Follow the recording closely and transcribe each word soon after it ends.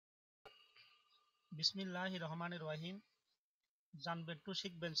বিসমিল্লাহির রহমানির রহিম। জানবেন টু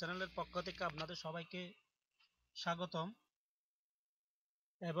শিখবেন চ্যানেলের পক্ষ থেকে আপনাদের সবাইকে স্বাগতম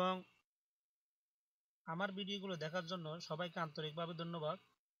এবং আমার ভিডিওগুলো দেখার জন্য সবাইকে আন্তরিকভাবে ধন্যবাদ।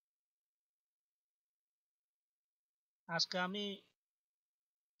 আজকে আমি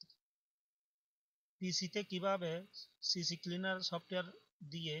পিসিতে কিভাবে সিসি ক্লিনার সফটওয়্যার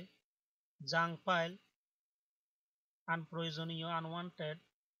দিয়ে জাঙ্ক ফাইল, আনপ্রয়োজনীয় আনওয়ান্টেড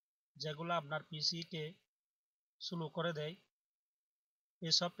যেগুলো আপনার পিসিকে স্লো করে দেয়,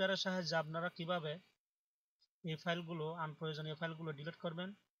 এই সফটওয়্যারের সাহায্যে আপনারা কিভাবে এই ফাইলগুলো, আনপ্রয়োজনীয় ফাইলগুলো ডিলিট করবেন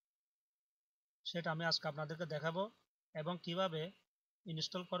সেটা আমি আজকে আপনাদেরকে দেখাবো এবং কিভাবে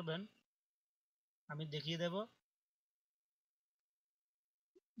ইনস্টল করবেন আমি দেখিয়ে দেব।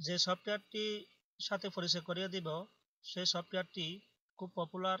 যে সফটওয়্যারটি সাথে পরিচয় করিয়ে দিব সেই সফটওয়্যারটি খুব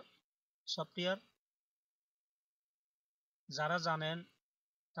পপুলার সফটওয়্যার। যারা জানেন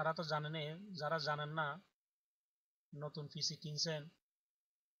তারা তো জানেনই, যারা জানেন না, নতুন পিসি কিনছেন,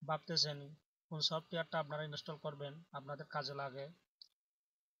 ভাবতেছেন কোন সফটওয়্যারটা আপনারা ইনস্টল করবেন আপনাদের কাজে লাগে,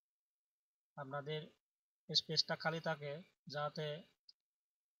 আপনাদের স্পেসটা খালি থাকে যাতে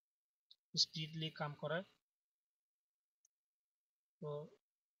স্পিডলি কাম করে। তো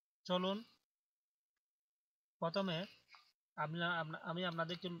চলুন প্রথমে আমি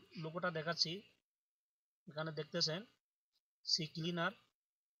আপনাদেরকে লোগোটা দেখাচ্ছি। এখানে দেখতেছেন সি ক্লিনার।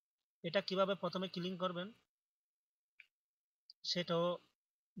 এটা কিভাবে প্রথমে ক্লিন করবেন সেটাও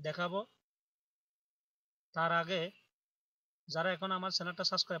দেখাবো। তার আগে যারা এখন আমার চ্যানেলটা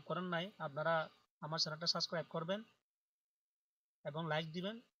সাবস্ক্রাইব করেন নাই, আপনারা আমার চ্যানেলটা সাবস্ক্রাইব করবেন এবং লাইক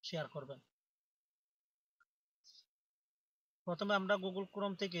দিবেন, শেয়ার করবেন। প্রথমে আমরা গুগল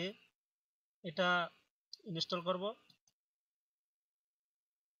ক্রোম থেকে এটা ইনস্টল করব।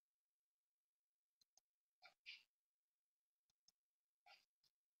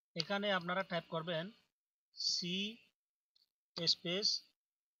 এখানে আপনারা টাইপ করবেন সি স্পেস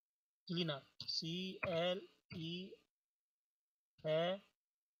ক্লিনার, CLEANER,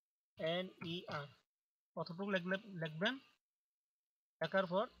 কতটুকু লিখবেন, লেখার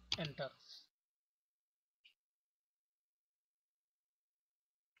পর এন্টার।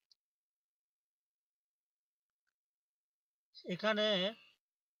 এখানে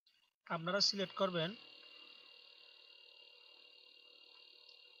আপনারা সিলেক্ট করবেন,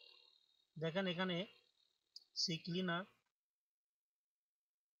 দেখেন এখানে CCleaner,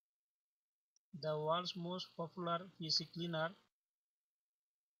 the world's most popular PC cleaner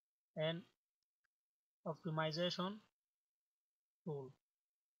and optimization tool,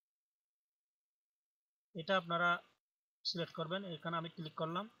 এটা আপনারা সিলেক্ট করবেন। এখানে আমি ক্লিক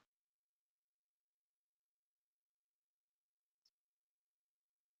করলাম।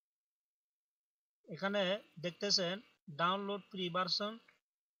 এখানে দেখতেছেন download free version,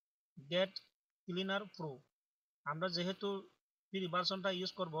 gate cleaner pro. আমরা যেহেতু ফ্রি ভার্সনটা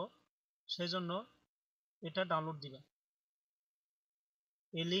ইউজ করব সেই জন্য এটা ডাউনলোড দিবেন।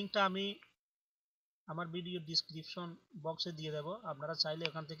 এই লিঙ্কটা আমি আমার ভিডিও ডিসক্রিপশন বক্সে দিয়ে দেব, আপনারা চাইলে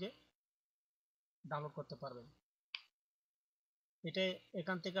এখান থেকে ডাউনলোড করতে পারবেন। এটা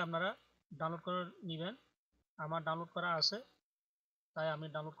এখান থেকে আপনারা ডাউনলোড করে নেবেন। আমার ডাউনলোড করা আছে তাই আমি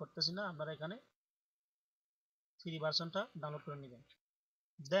ডাউনলোড করতেছি না, আপনারা এখানে ফ্রি ভার্সনটা ডাউনলোড করে নেবেন।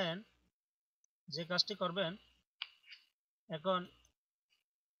 দেন যে কাজটি করবেন, এখন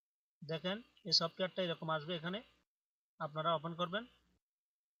দেখেন এই সফটওয়্যারটা এরকম আসবে। এখানে আপনারা ওপেন করবেন,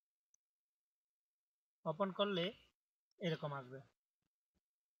 ওপেন করলে এরকম আসবে।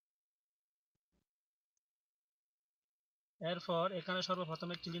 এরপর এখানে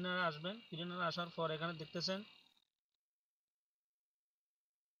সর্বপ্রথমে ক্লিনার আসবেন। ক্লিনার আসার পর এখানে দেখতেছেন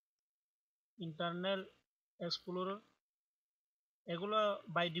ইন্টারনাল এক্সপ্লোরার, এগুলো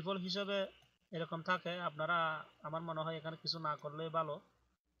বাই ডিফল্ট হিসেবে এরকম থাকে। আপনারা, আমার মনে হয় এখানে কিছু না করলেই ভালো।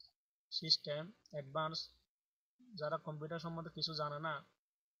 সিস্টেম অ্যাডভান্স, যারা কম্পিউটার সম্বন্ধে কিছু জানে না,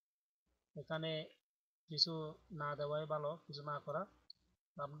 এখানে কিছু না দেওয়াই ভালো, কিছু না করা।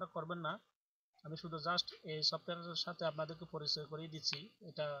 আপনারা করবেন না, আমি শুধু জাস্ট এই সফটওয়্যারের সাথে আপনাদেরকে পরিচয় করিয়ে দিচ্ছি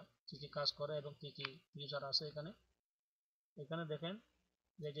এটা কি কি কাজ করে এবং কি কি ফিচার আছে। এখানে এখানে দেখেন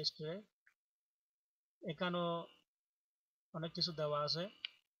রেজিস্ট্রে, এখানেও অনেক কিছু দেওয়া আছে।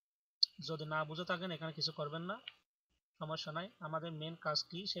 যদি না বুঝে থাকেন এখানে কিছু করবেন না, সমস্যা নাই। আমাদের মেন কাজ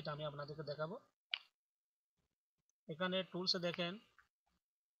কি সেটা আমি আপনাদেরকে দেখাবো। এখানে টুলসে দেখেন,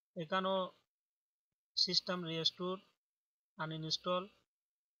 এখানেও সিস্টেম রিস্টোর, আনইনস্টল,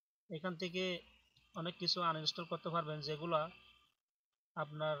 এখান থেকে অনেক কিছু আনইনস্টল করতে পারবেন যেগুলা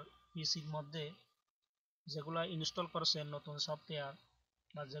আপনার পিসির মধ্যে যেগুলা ইনস্টল করেছেন নতুন সফটওয়্যার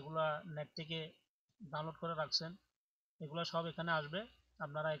বা যেগুলা নেট থেকে ডাউনলোড করে রাখছেন, এগুলো সব এখানে আসবে।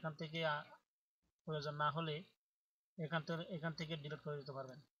 আপনারা এখান থেকে প্রয়োজন না হলে এখান থেকে ডিলিট করে দিতে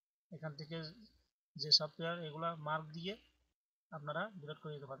পারবেন। এখান থেকে যে সফটওয়্যার এগুলা মার্ক দিয়ে আপনারা ডিলিট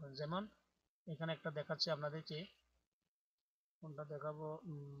করে দিতে পারবেন। যেমন এখানে একটা দেখাচ্ছি আপনাদেরকে, কোনটা দেখাবো,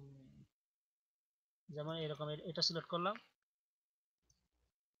 যেমন এরকম এটা সিলেক্ট করলাম,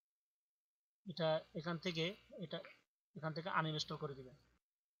 এটা এখান থেকে আনইনস্টল করে দিবেন,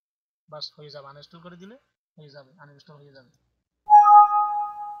 বাস হয়ে যাবে। আনইনস্টল করে দিলে হয়ে যাবে, আনইনস্টল হয়ে যাবে।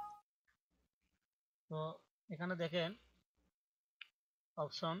 তো এখানে দেখেন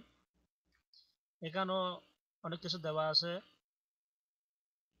অপশন, এখানেও অনেক কিছু দেওয়া আছে।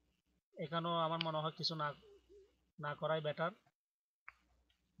 এখানেও আমার মনে হয় কিছু না করাই বেটার।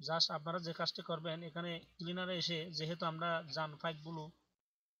 জাস্ট আপনারা যে কাজটি করবেন, এখানে ক্লিনারে এসে যেহেতু আমরা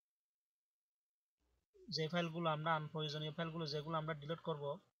যে ফাইলগুলো আমরা আনপ্রয়োজনীয় ফাইলগুলো যেগুলো আমরা ডিলিট করব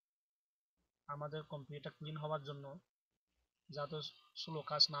আমাদের কম্পিউটার ক্লিন হওয়ার জন্য, যাতে স্লো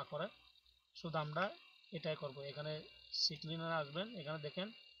কাজ না করে, শুধু আমরা এটাই করব। এখানে সিক্লিনারে আসবেন, এখানে দেখেন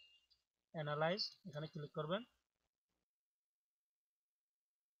অ্যানালাইজ, এখানে ক্লিক করবেন।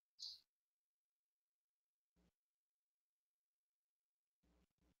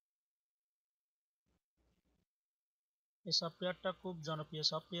 এই সফটওয়্যারটা খুব জনপ্রিয়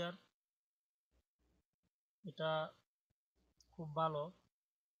সফটওয়্যার, এটা খুব ভালো।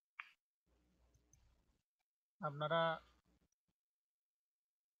 আপনারা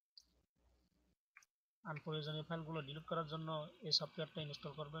আনপ্রয়োজনীয় ফাইলগুলো ডিলিট করার জন্য এই সফটওয়্যারটা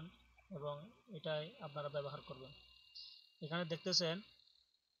ইনস্টল করবেন এবং এটাই আপনারা ব্যবহার করবেন। এখানে দেখতেছেন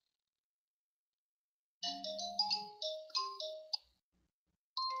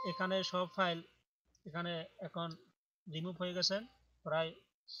এখানে সব ফাইল এখানে এখন রিমুভ হয়ে গেছে, প্রায়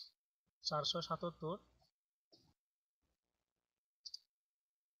 477।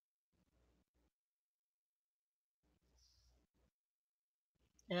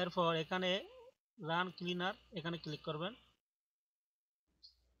 এরপর এখানে রান ক্লিনার, এখানে ক্লিক করবেন।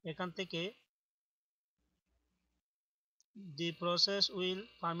 এখান থেকে the process will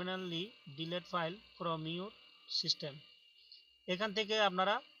permanently delete file from your system, এখান থেকে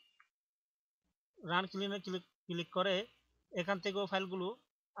আপনারা রান ক্লিনার ক্লিক করে এখান থেকেও ফাইলগুলো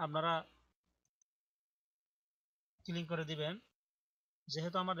আপনারা ক্লিন করে দিবেন।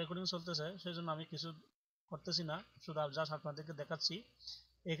 যেহেতু আমার রেকর্ডিং চলতেছে সেই জন্য আমি কিছু করতেছি না, শুধু জাস্ট আপনাদেরকে দেখাচ্ছি।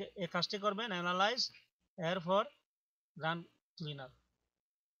 এই কাজটি করবেন অ্যানালাইজ, এরপর রান ক্লিনার,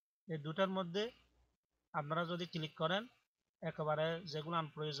 এই দুটার মধ্যে আপনারা যদি ক্লিক করেন একেবারে যেগুলো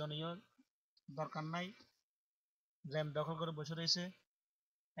আনপ্রয়োজনীয়, দরকার নাই, র্যাম দখল করে বসে রয়েছে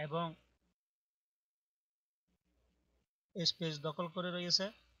এবং স্পেস দখল করে রয়েছে,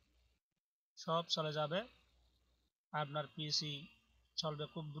 সব চলে যাবে। আপনার পিসি চলবে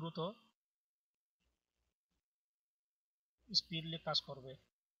খুব দ্রুত, স্পিডলি কাজ করবে।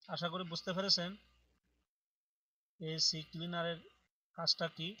 আশা করি বুঝতে পেরেছেন এই সিক্লিনারের কাজটা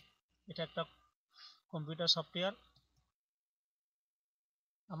কি। এটা একটা কম্পিউটার সফটওয়্যার।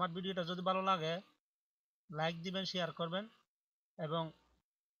 আমার ভিডিওটা যদি ভালো লাগে লাইক দিবেন, শেয়ার করবেন এবং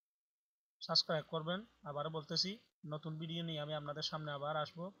সাবস্ক্রাইব করবেন। আবারও বলতেছি, নতুন ভিডিও নিয়ে আমি আপনাদের সামনে আবার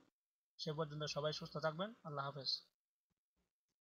আসবো। সে পর্যন্ত সবাই সুস্থ থাকবেন। আল্লাহ হাফেজ।